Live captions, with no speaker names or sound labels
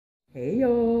Hey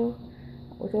y'all,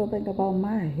 what y'all think about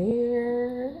my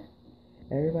hair?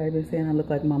 Everybody been saying I look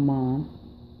like my mom,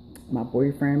 my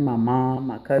boyfriend, my mom,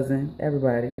 my cousin,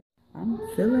 everybody. I'm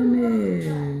feeling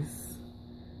this.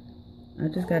 I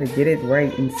just gotta get it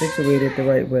right and situate it the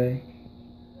right way.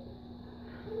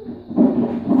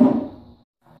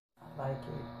 I like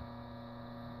it.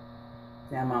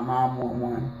 Now my mom want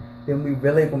one. Then we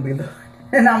really gonna be looking,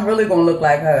 and I'm really gonna look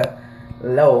like her.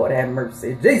 Lord have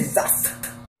mercy, Jesus.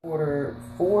 Ordered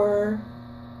 4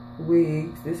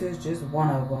 wigs. This is just one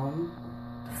of them.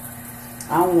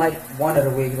 I don't like one of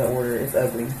the wigs I ordered. It's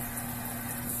ugly.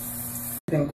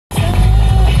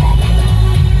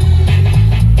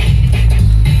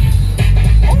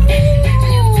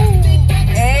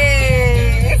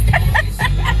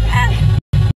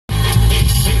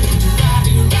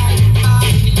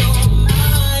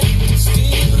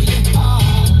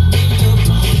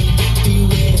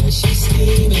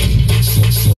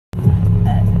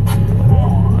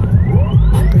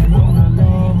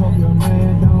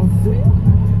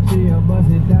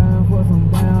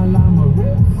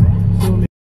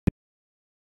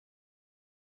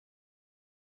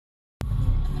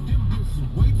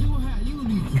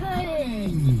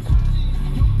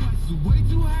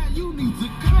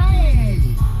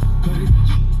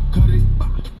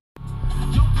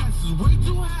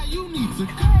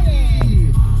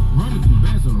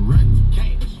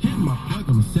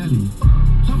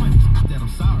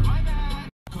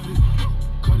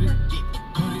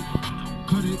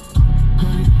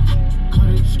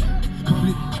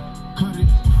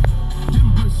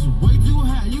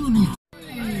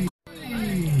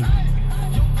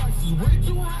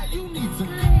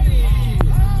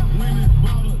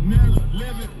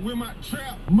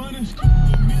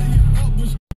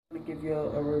 I'm gonna give you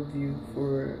a review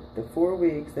for the 4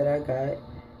 wigs that I got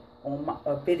on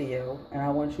a video, and I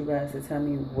want you guys to tell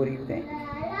me what do you think.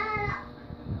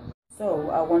 So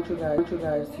I want you guys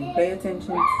to pay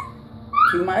attention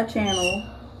to my channel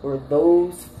for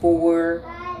those 4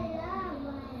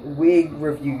 wig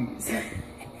reviews.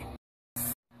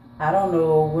 I don't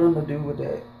know what I'm gonna do with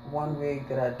that one wig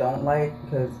that I don't like,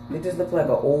 because it just looks like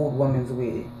an old woman's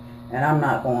wig, and I'm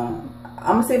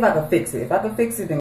gonna see if I can fix it. If I can fix it, then